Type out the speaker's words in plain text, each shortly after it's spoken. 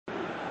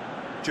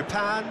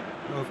Japan,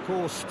 of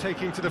course,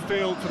 taking to the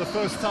field for the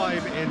first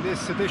time in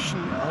this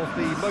edition of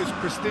the most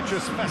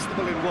prestigious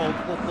festival in world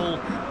football.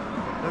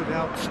 No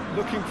doubt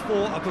looking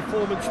for a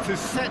performance to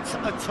set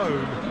a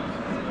tone.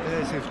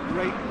 There's his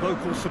great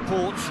vocal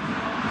support.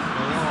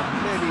 There are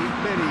many,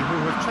 many who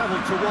have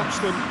travelled to watch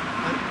them,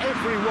 and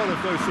every one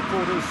of those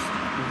supporters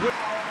will...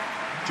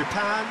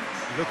 Japan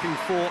looking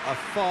for a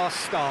fast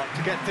start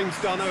to get things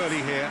done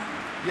early here.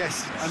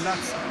 Yes, and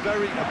that's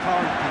very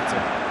apparent,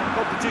 Peter.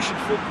 Competition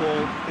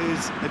football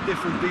is a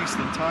different beast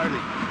entirely,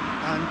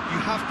 and you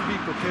have to be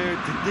prepared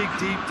to dig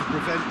deep to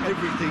prevent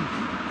everything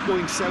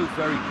going south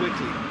very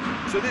quickly.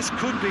 So this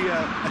could be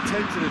a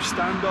tentative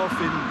standoff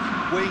in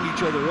weighing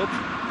each other up.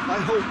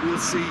 I hope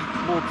we'll see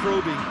more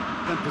probing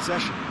than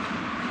possession.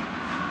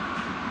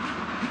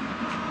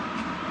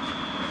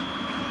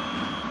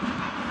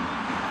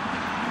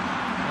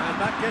 And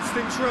that gets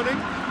things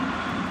running.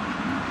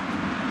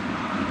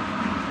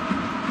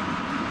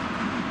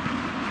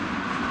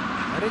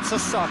 And it's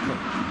Osako.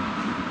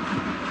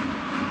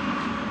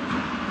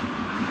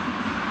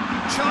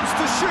 Chance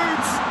to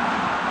shoot!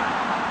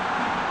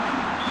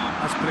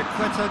 As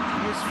Piliqueta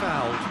is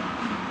fouled.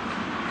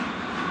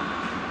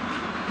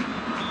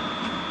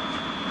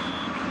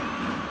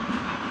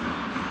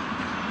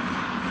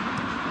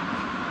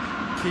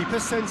 Keeper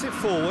sends it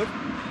forward.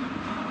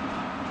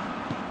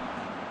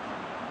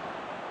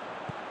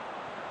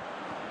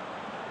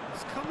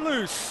 It's come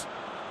loose.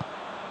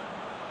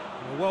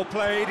 Well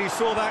played, he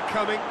saw that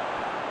coming.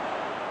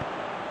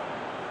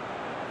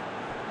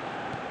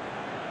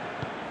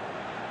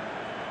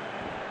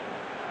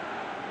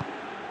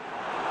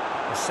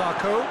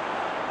 Osako.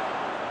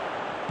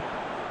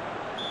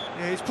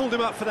 Yeah, he's pulled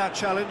him up for that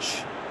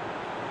challenge.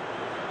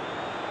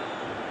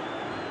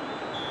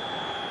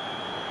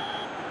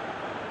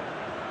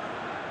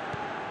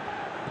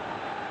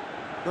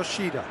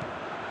 Yoshida.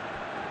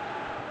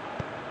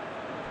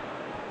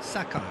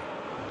 Sakai.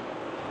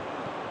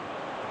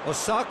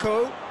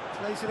 Osako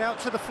plays it out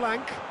to the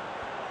flank.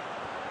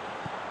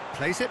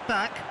 Plays it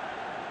back.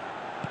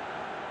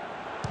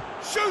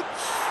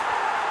 Shoots!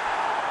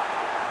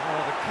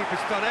 Oh, the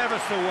keeper's done ever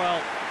so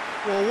well.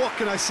 Well, what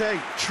can I say?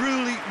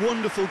 Truly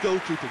wonderful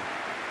goalkeeping.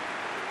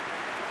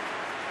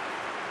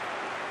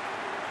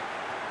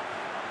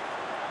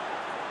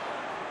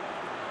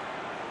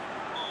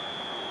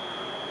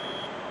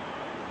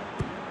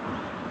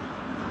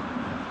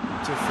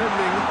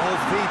 Defending of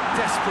the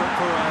desperate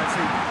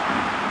variety.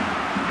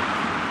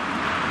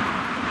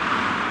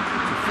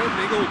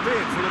 Defending,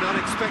 albeit from an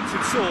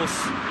unexpected source.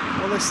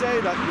 Well, they say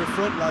that your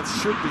front lads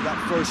should be that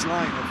first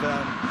line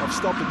of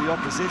stopping the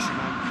opposition,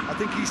 and I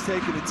think he's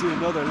taken it to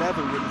another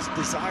level with his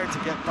desire to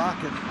get back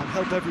and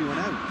help everyone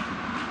out.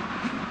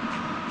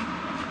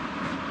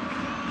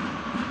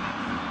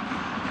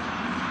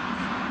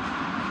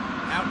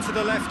 Out to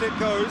the left it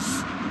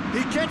goes.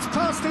 He gets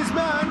past his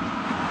man.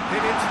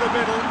 In into the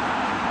middle.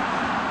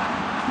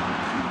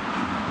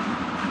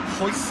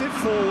 Hoists it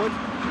forward.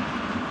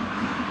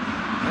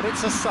 And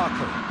it's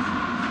Osako.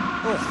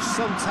 Oh,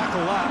 some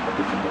tackle that. I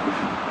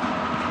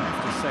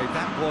have to say,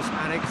 that was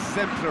an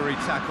exemplary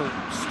tackle.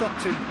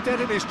 Stopped him dead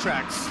in his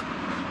tracks.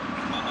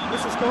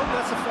 Whistle's gone,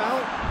 that's a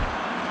foul.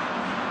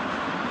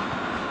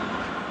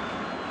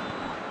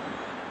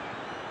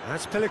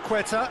 That's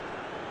Piliqueta.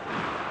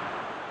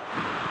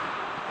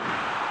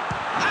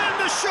 And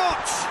the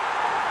shot!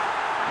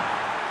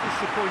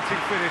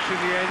 Disappointing finish in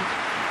the end.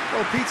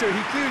 Well, Peter,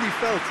 he clearly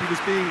felt he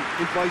was being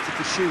invited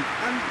to shoot,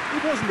 and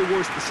it wasn't the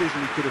worst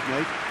decision he could have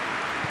made.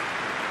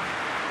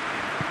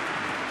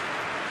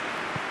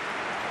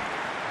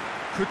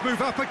 Could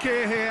move up a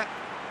gear here.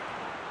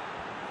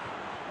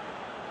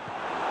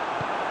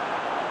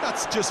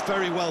 That's just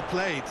very well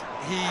played.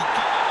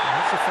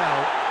 That's a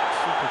foul.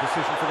 Simple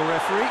decision for the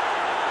referee.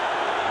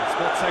 It's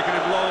not taken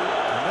him long,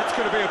 and that's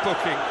going to be a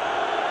booking.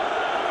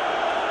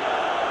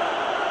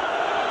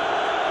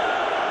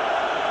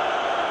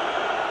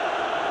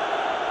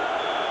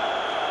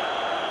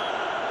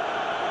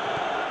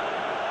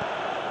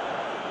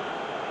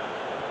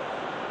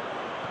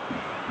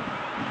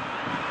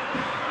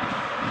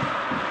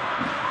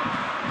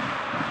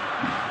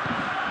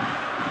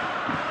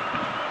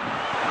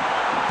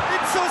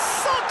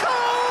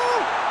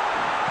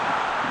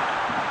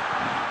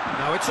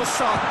 Now it's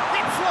Osako.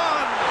 It's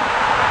one!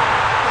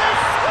 They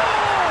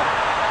score!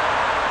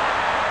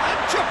 And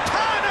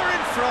Japan are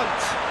in front.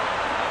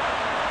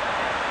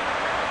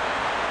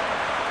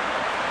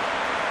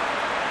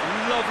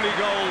 Lovely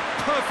goal.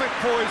 Perfect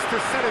poise to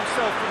set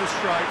himself for the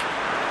strike.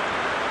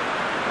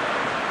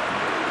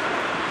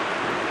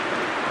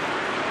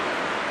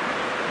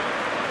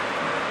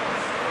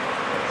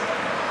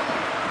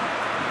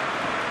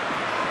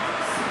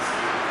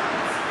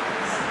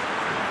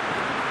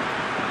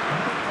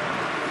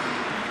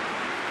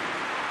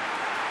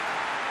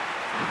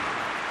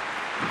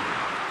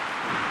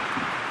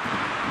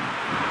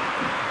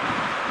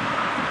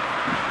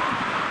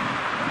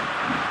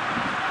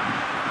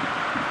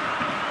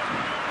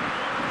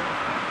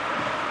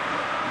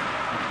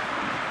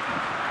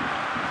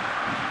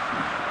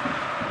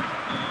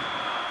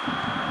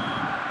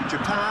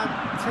 Japan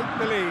take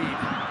the lead.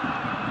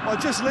 Well,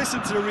 just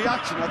listen to the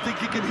reaction. I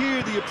think you can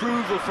hear the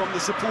approval from the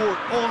support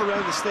all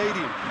around the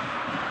stadium.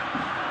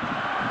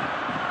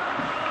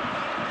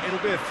 It'll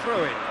be a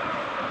throw-in.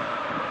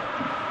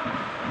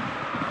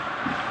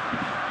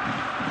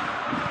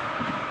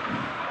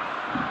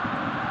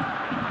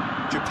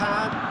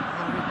 Japan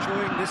are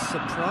enjoying this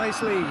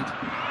surprise lead.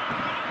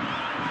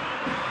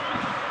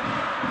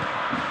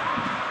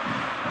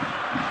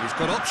 He's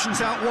got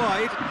options out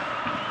wide.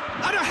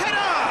 And a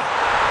header!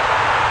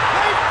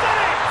 They've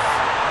done it!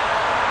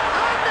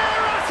 And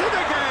they're at it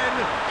again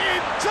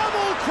in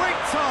double quick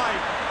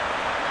time.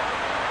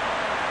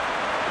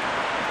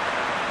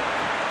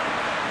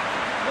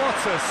 What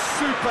a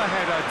super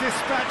header,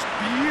 dispatched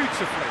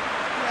beautifully.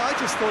 Yeah, I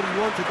just thought he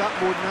wanted that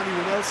more than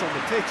anyone else on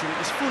the pitch, and it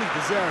was fully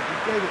deserved. He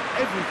gave it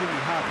everything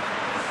he had.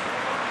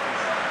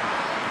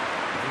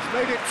 He's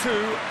made it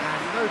two, and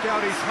no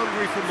doubt he's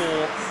hungry for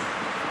more.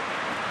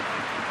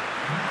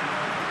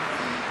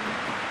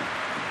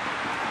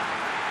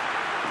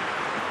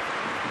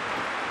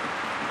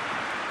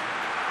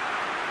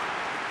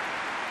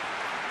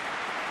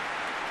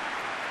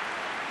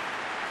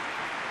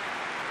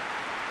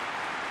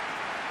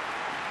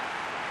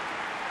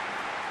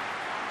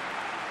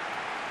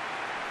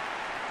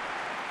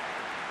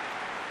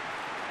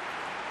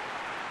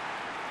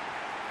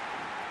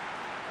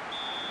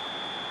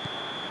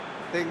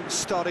 Things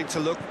starting to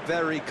look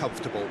very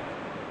comfortable.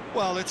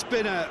 Well, it's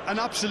been an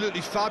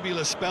absolutely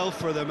fabulous spell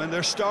for them, and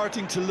they're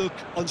starting to look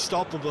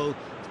unstoppable.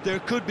 There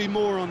could be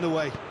more on the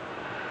way.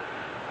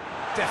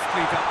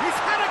 Deftly done. He's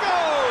had a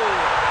goal!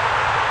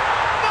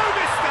 No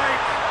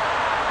mistake!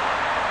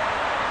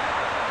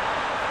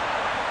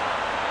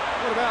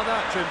 What about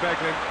that, Jim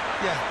Beglin?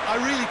 Yeah, I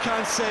really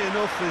can't say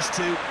enough as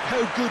to how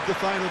good the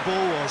final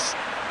ball was.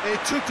 It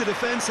took the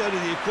defence out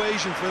of the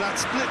equation for that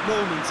split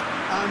moment,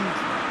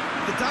 and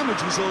the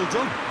damage was all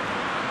done.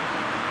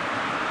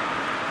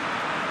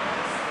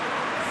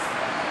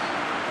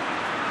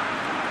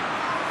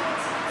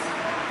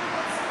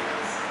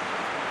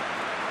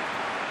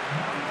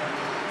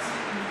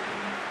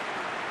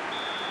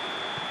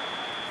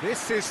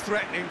 This is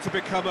threatening to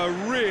become a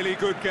really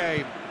good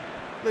game.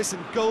 Listen,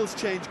 goals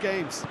change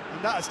games,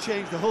 and that has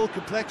changed the whole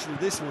complexion of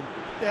this one.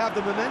 They have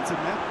the momentum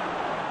now.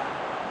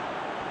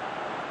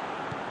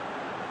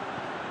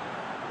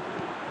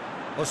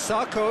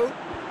 Osako.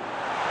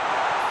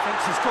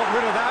 Thinks he's got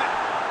rid of that.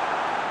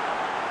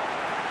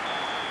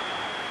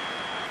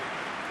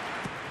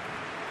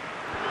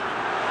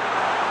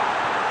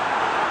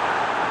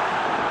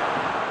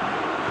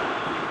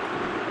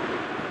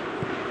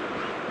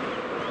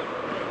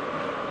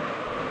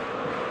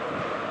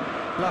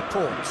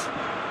 Laporte.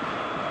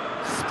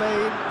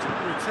 Spain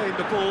retain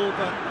the ball,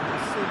 but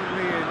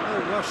seemingly in no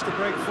rush to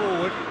break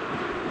forward.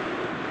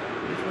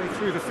 Midway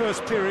through the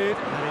first period,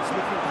 and it's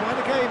looking quite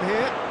a game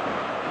here.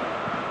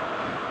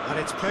 And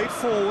it's played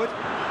forward.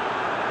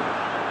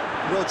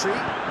 Rodri.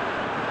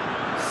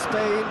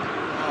 Spain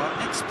are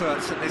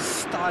experts at this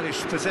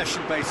stylish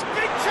possession-based.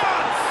 Big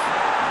chance!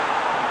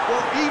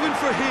 Well, even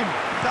for him,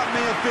 that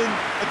may have been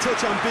a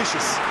touch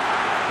ambitious.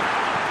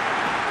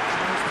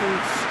 Tries to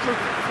stroke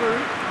it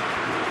through.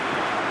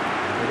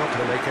 They're not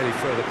going to make any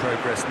further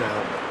progress now.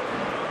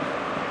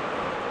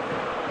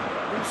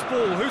 Loose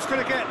ball, who's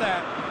going to get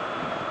that?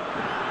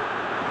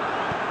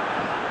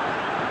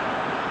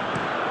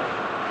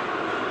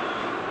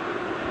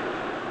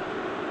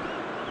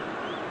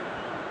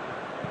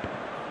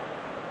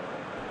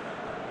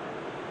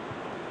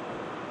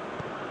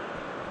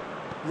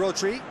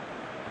 Rodri,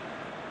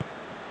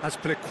 as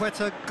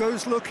Pliqueta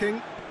goes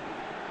looking,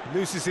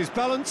 loses his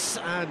balance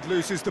and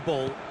loses the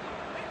ball.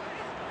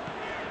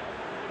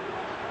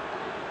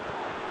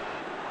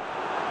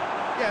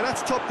 Yeah,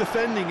 that's top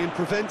defending and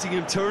preventing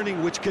him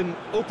turning, which can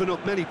open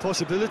up many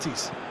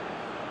possibilities.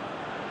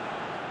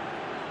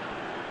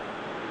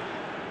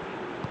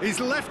 He's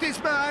left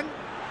his man.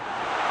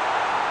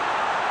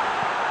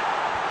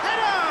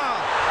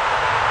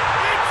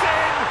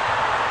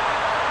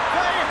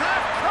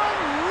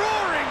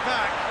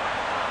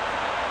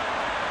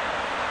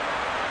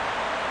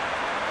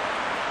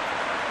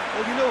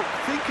 Well, you know,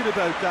 thinking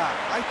about that,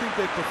 I think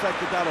they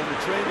perfected that on the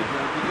training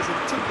ground because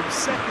it took them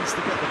seconds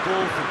to get the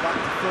ball from back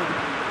to front.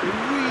 They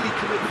really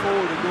commit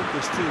forward in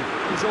numbers too.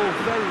 It was all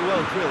very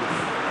well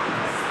drilled.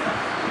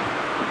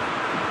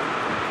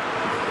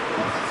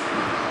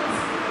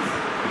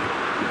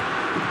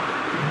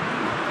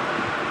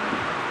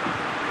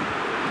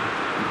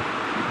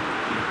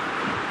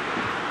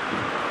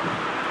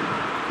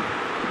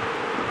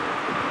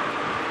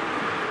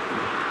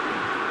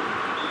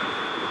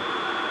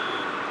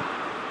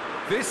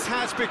 This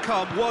has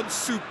become one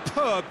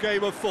superb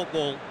game of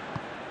football.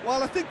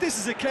 Well, I think this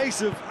is a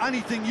case of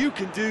anything you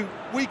can do,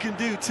 we can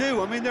do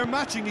too. I mean, they're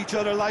matching each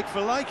other like for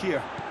like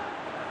here.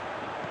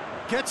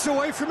 Gets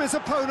away from his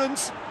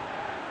opponents,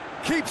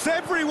 keeps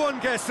everyone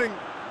guessing.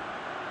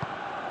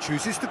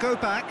 Chooses to go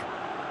back.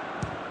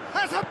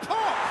 Has a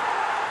pop!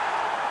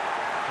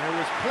 There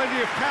was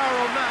plenty of power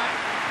on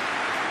that.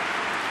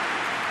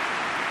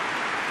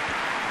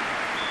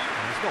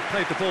 He's not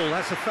played the ball,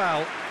 that's a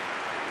foul.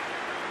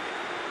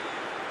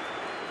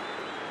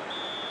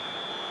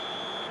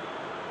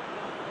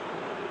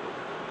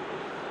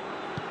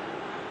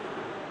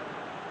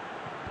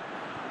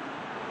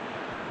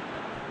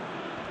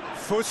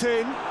 Foot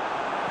in.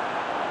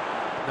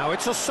 Now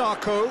it's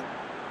Osako.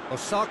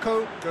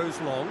 Osako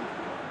goes long.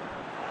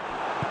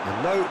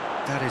 And no,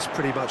 that is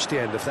pretty much the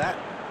end of that.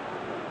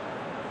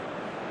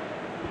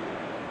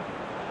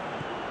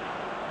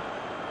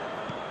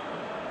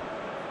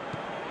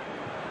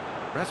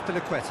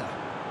 Raspilicueta.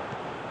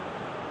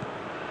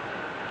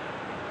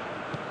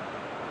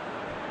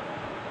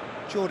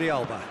 Jordi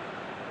Alba.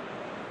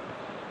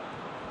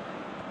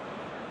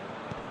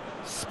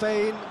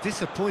 Spain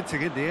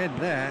disappointing in the end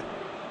there.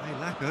 They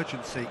lack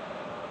urgency.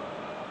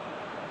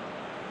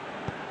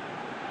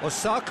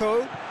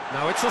 Osako.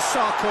 Now it's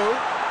Osako.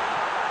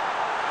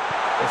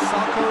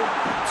 Osako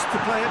wants to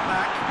play it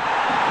back.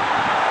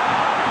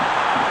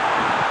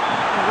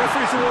 The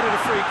referee's awarded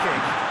a free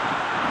kick.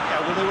 Yeah,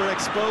 well, they were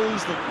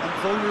exposed and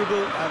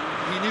vulnerable, and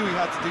he knew he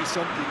had to do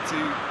something to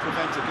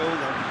prevent a goal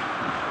there.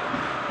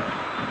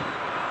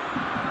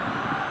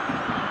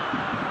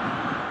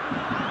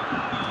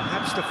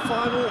 Perhaps the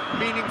final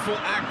meaningful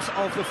act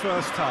of the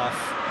first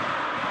half.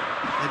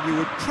 And you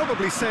would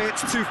probably say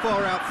it's too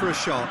far out for a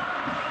shot.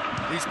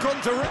 He's gone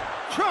to...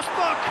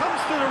 Trustmark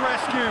comes to the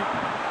rescue.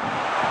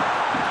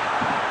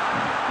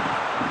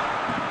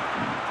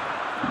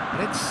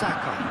 And it's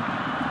Saka.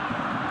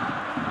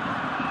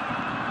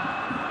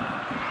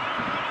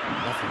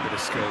 Nothing but a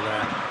skill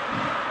there.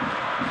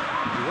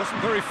 He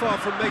wasn't very far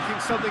from making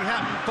something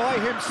happen by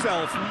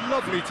himself.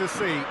 Lovely to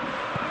see.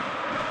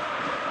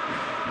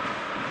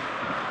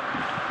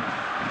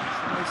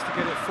 Tries to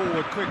get it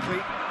forward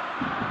quickly.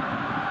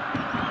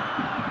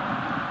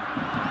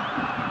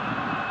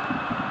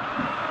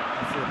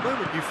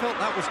 You felt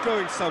that was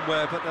going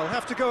somewhere, but they'll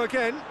have to go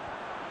again.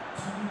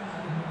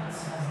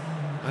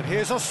 And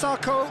here's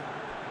Osako.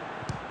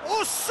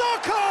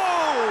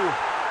 Osako!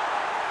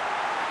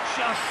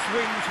 Just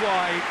swings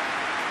wide.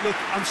 Look,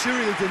 I'm sure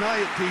he'll deny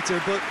it,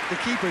 Peter, but the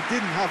keeper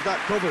didn't have that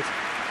covered.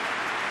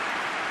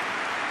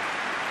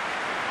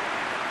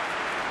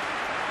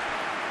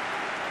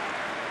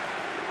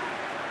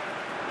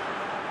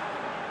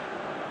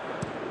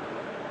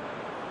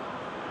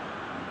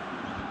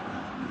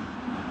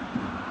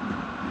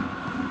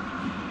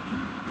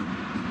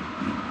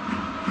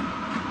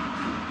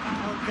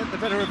 Get the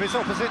better of his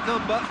opposite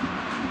number.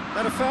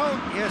 That a foul?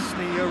 Yes,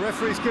 the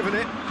referee's given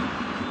it.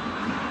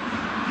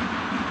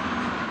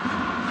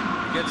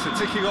 He gets it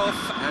ticking off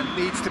and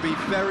needs to be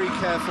very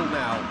careful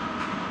now.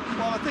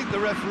 Well, I think the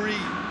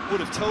referee would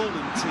have told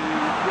him to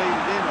rein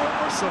it in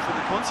or suffer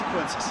the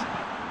consequences.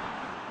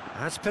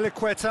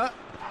 Raspilicueta.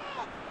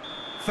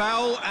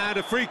 Foul and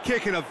a free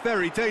kick in a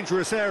very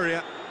dangerous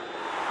area.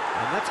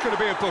 And that's going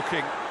to be a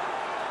booking.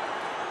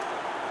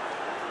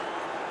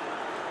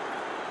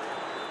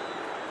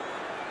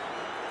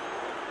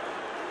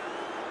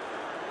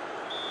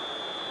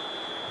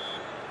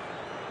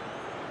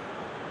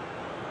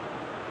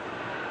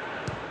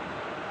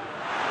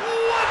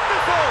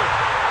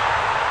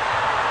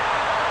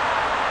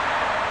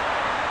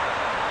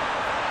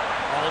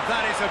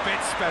 That is a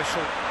bit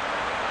special.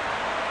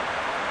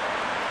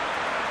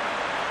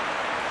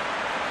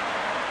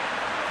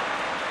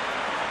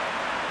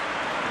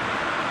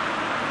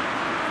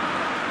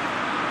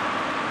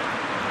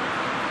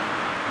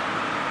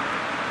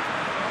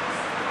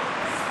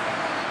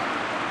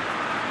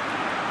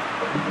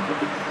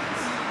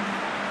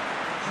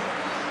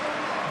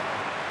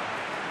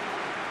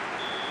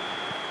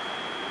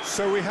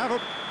 So we have a...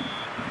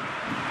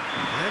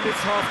 And it's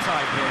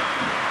half-time here.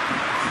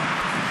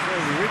 So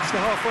we reached the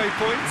halfway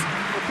point.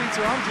 Well, Peter,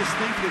 I'm just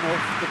thinking of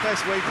the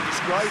best way to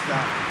describe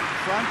that.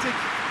 Frantic,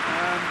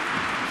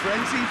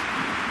 frenzied.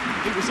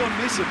 It was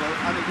unmissable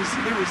and it was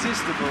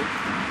irresistible.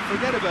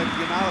 Forget about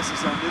the analysis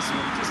on this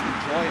one, just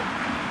enjoy it.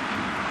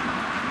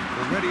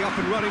 Already up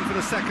and running for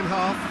the second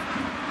half.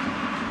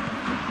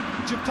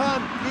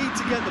 Japan need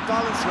to get the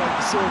balance right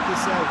to sort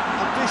this out.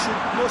 Ambition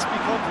must be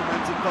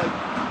complemented by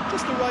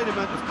just the right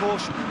amount of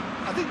caution.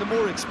 I think the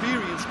more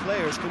experienced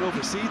players can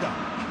oversee that.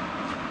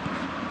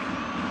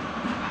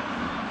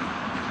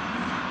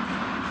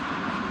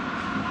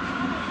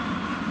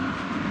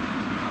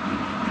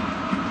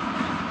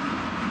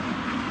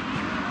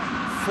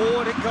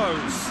 Forward it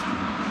goes.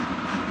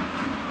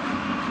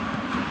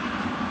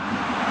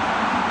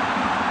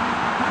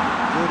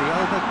 Jordi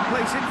Alba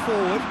plays it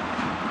forward.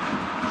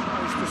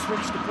 Tries to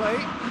switch the play.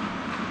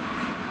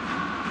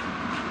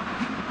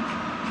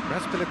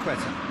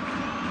 Raspilicueta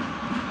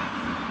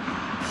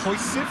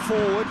hoists it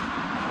forward.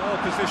 Well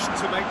positioned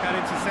to make that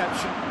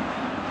interception.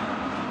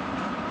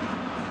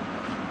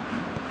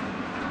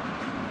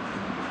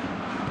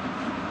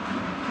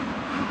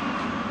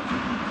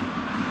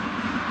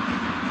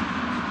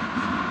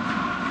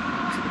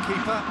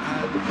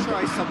 And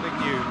try something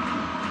new.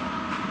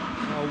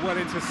 Oh, well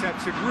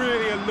intercepted,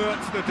 really alert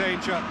to the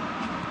danger.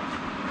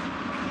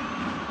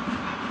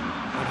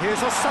 And here's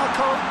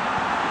Osako.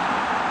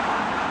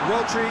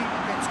 Rodri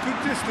Gets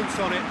good distance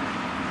on it.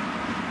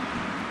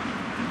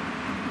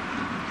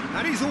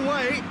 And he's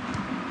away.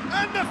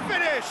 And the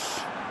finish!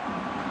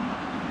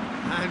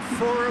 And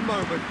for a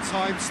moment,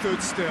 time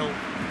stood still.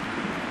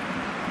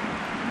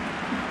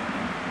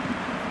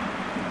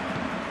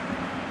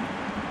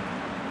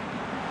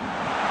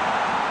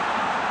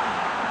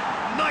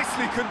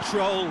 Nicely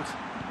controlled.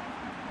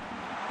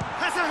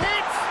 Has a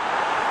hit!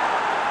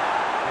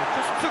 It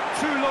just took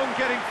too long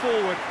getting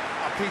forward.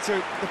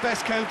 Peter, the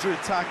best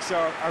counter-attacks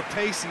are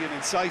pacey and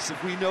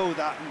incisive, we know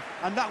that,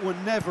 and that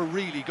one never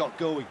really got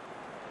going.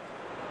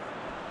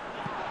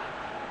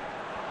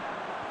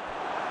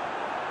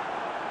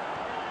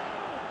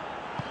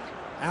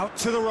 Out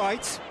to the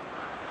right.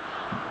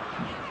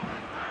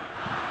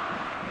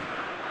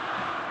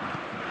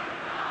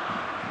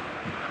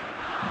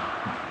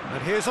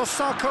 And here's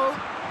Osako.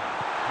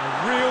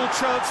 A real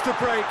chance to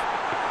break.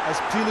 As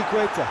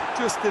Piliqueta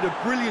just did a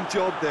brilliant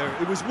job there.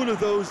 It was one of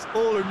those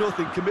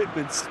all-or-nothing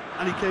commitments,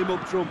 and he came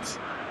up trumps.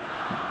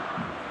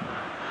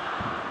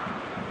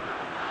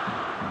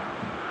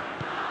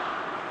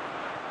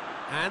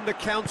 And the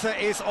counter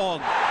is on.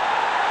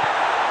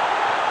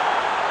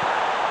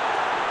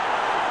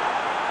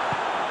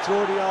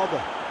 Jordi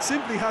Alba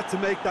simply had to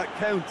make that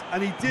count,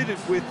 and he did it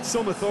with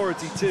some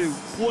authority too.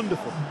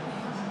 Wonderful.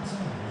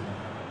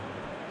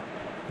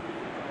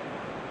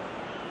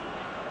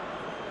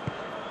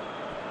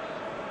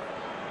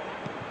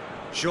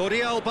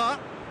 Jordi Alba,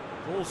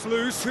 ball's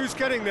loose, who's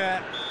getting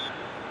there?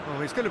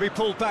 Oh, he's going to be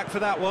pulled back for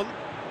that one.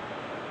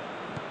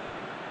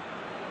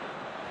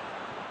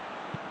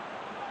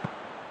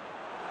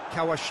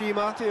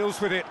 Kawashima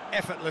deals with it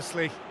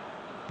effortlessly.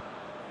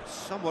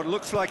 Someone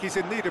looks like he's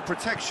in need of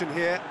protection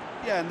here.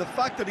 Yeah, and the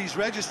fact that he's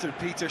registered,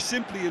 Peter,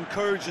 simply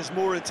encourages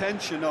more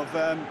attention of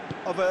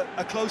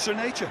a closer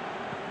nature.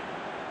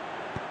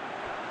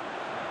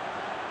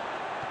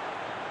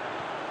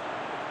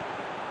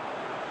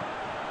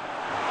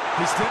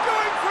 He's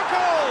going for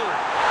goal!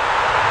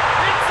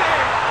 It's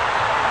in!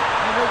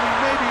 You know, we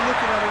may be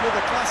looking at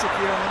another classic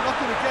here, and I'm not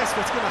going to guess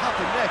what's going to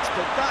happen next,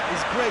 but that is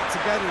great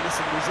togetherness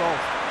and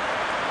resolve.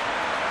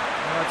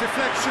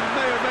 Deflection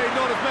may or may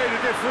not have made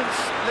a difference.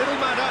 Little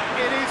matter,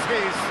 it is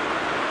his.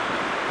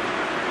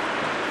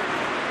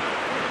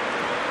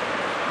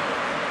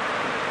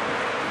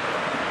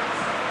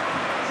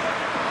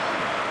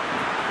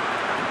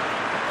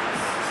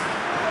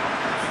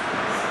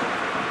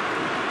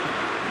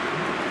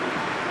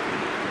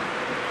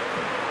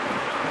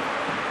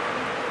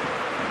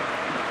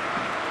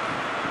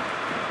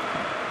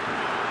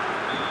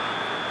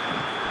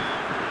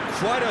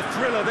 Quite a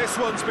thriller this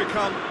one's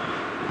become.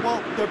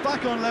 Well, they're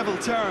back on level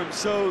terms,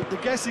 so the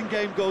guessing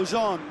game goes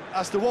on.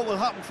 As to what will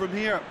happen from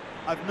here,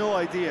 I've no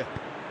idea.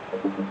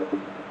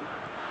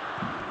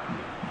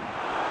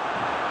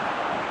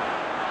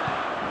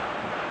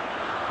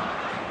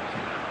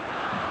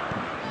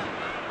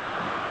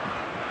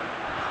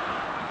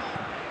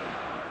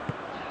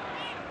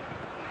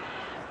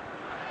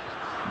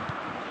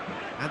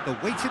 And the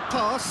weighted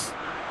pass.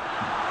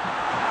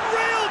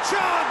 Real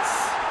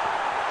chance!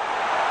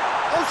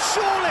 Oh,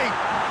 surely!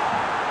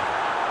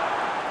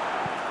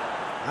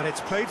 And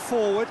it's played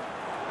forward.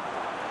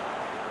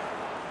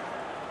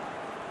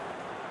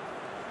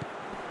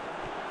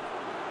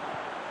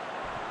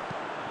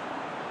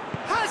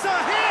 Has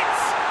a hit!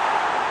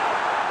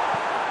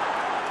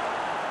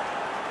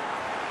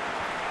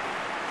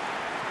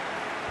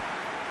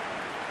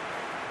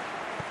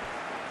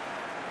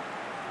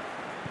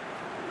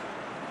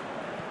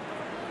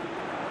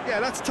 Yeah,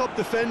 that's top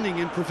defending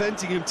and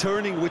preventing him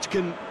turning, which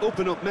can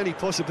open up many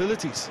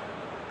possibilities.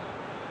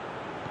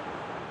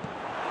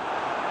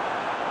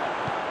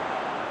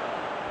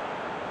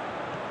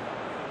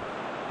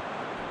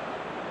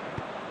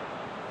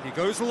 He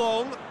goes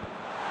long. The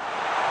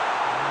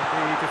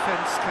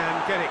defence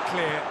can get it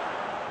clear.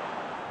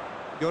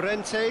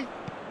 Llorente.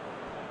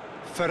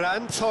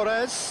 Ferran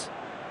Torres.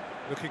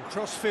 Looking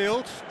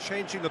cross-field,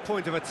 changing the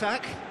point of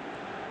attack.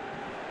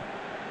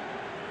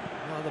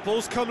 Well, the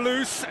ball's come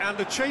loose and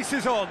the chase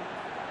is on.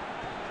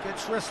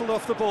 Gets wrestled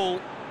off the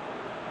ball.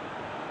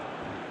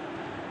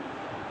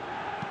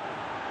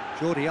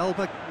 Jordi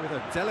Alba with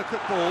a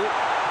delicate ball.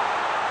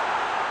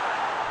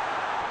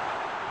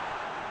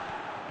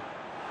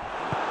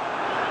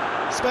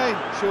 Spain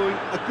showing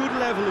a good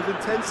level of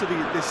intensity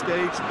at this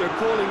stage. They're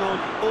calling on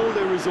all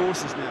their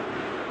resources now.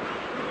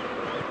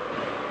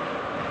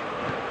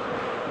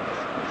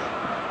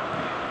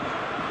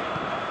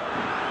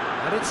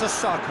 And it's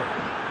Osako.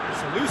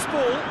 It's a loose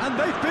ball, and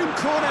they've been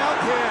caught out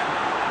here.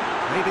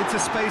 Made into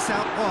space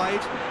out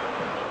wide.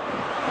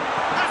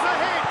 Has a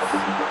hit!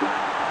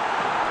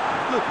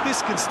 Look,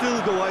 this can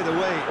still go either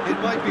way. It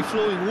might be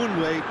flowing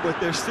one way, but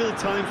there's still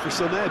time for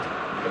some ebb.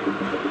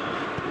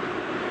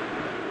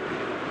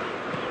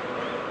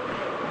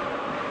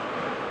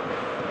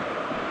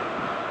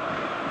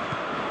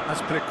 As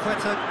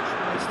Piliqueta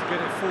tries to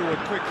get it forward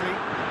quickly.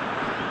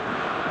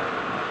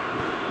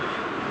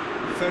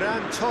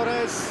 Ferran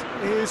Torres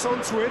is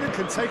onto it and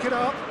can take it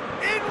up.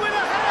 In with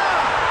a header!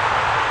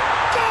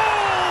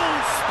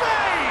 Goal!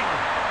 Spain!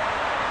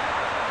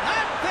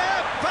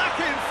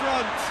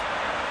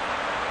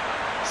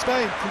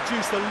 Spain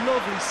produced a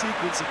lovely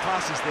sequence of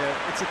passes there.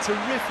 It's a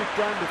terrific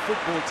brand of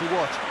football to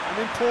watch, and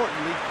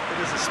importantly, it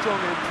is a strong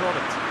end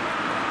product.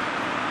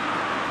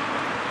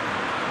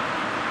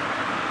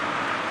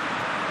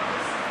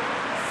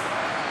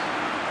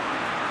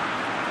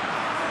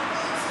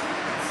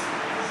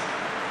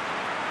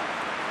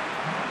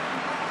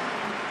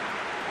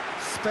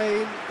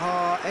 Spain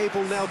are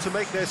able now to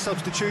make their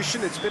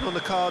substitution. It's been on the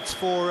cards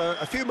for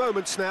a few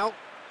moments now.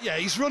 Yeah,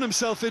 he's run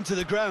himself into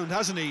the ground,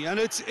 hasn't he? And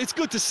it's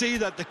good to see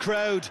that the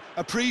crowd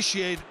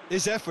appreciate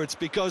his efforts,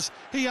 because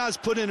he has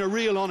put in a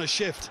real honest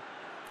shift.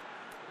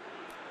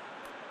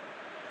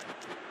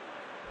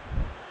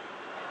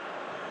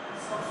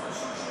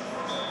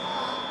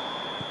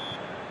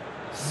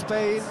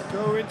 Spain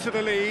go into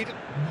the lead.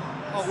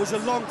 Oh, it was a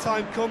long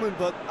time coming,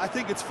 but I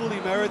think it's fully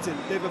merited.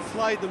 They've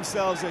applied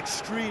themselves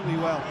extremely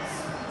well.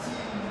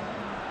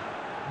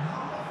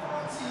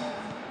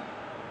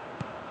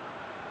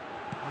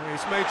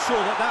 He's made sure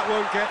that that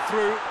won't get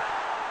through.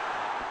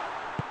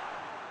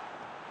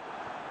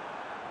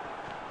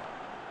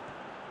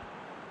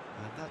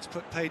 And that's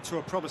put paid to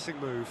a promising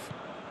move.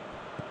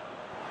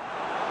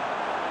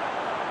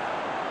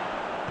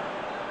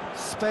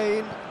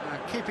 Spain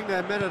keeping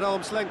their men at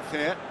arm's length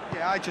here.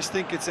 Yeah, I just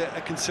think it's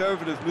a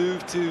conservative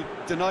move to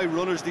deny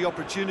runners the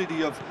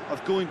opportunity of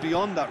going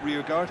beyond that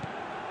rear guard.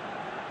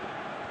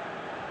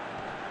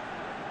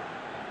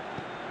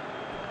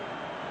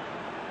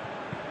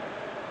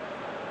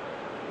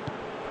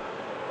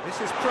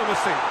 This is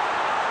promising.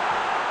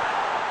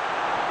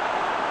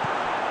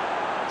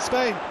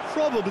 Spain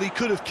probably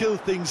could have killed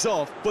things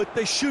off, but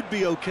they should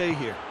be okay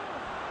here.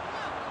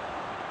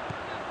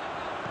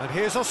 And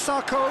here's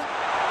Osako.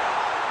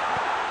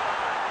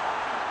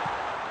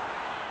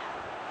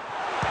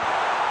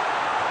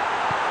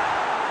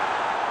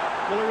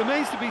 Well, it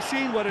remains to be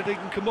seen whether they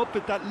can come up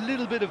with that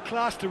little bit of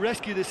class to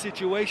rescue this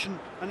situation,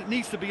 and it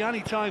needs to be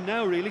any time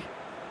now, really.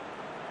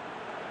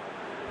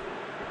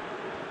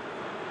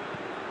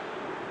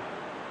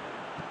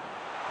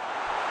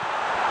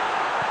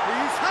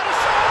 He's had a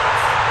shot!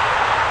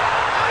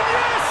 And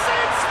yes,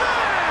 it's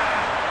there!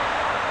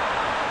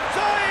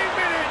 Dying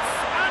minutes,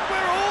 and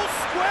we're all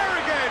square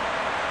again.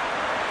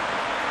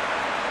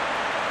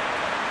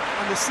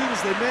 And as soon as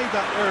they made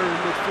that error in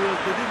midfield,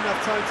 they didn't have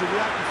time to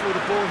react before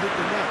the ball hit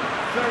the net.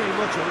 Very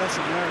much a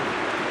lesson learned.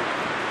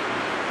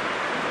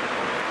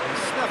 He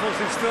snaffles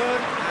his third,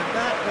 and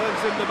that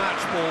earns him the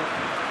match ball.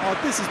 Oh,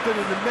 this has been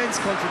an immense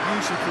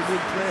contribution from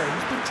one player.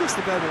 He's been just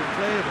about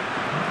unplayable.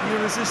 The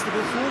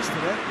irresistible force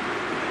today.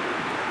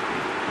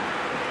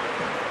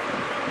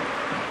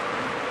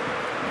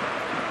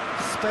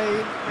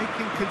 Spain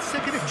making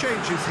consecutive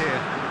changes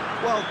here.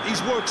 Well,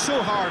 he's worked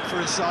so hard for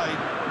his side,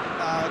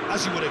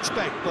 as you would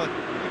expect, but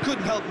you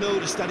couldn't help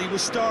notice that he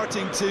was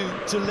starting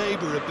to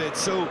labour a bit,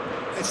 so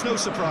it's no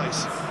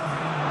surprise.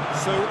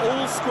 So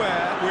all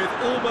square with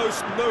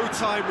almost no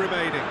time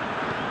remaining.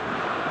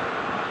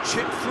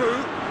 Chip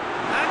through,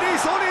 and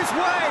he's on his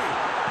way!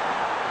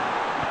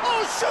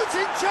 Oh,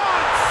 shooting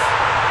chance!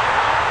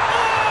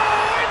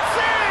 Oh, it's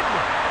in!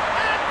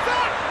 And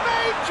that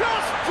may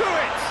just do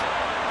it!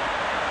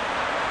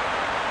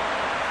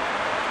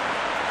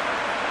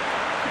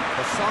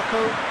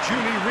 Osako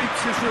duly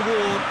reaps his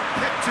reward,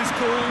 kept his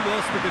cool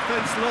whilst the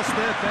defence lost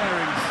their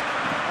bearings.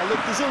 Look,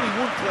 there's only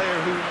one player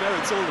who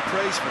merits all the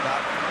praise for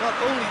that. Not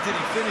only did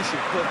he finish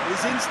it, but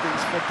his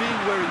instincts for being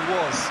where he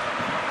was,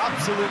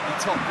 absolutely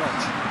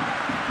top-notch.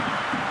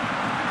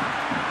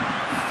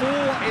 4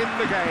 in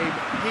the game,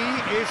 he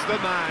is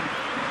the man.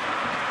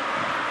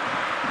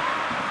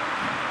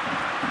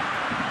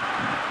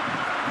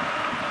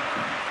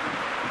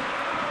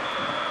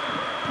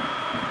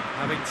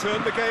 Having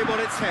turned the game on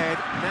its head,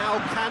 now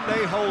can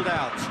they hold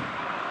out?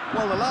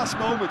 Well, the last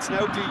moments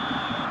now, Pete.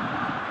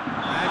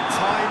 And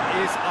time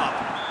is up.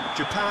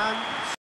 Japan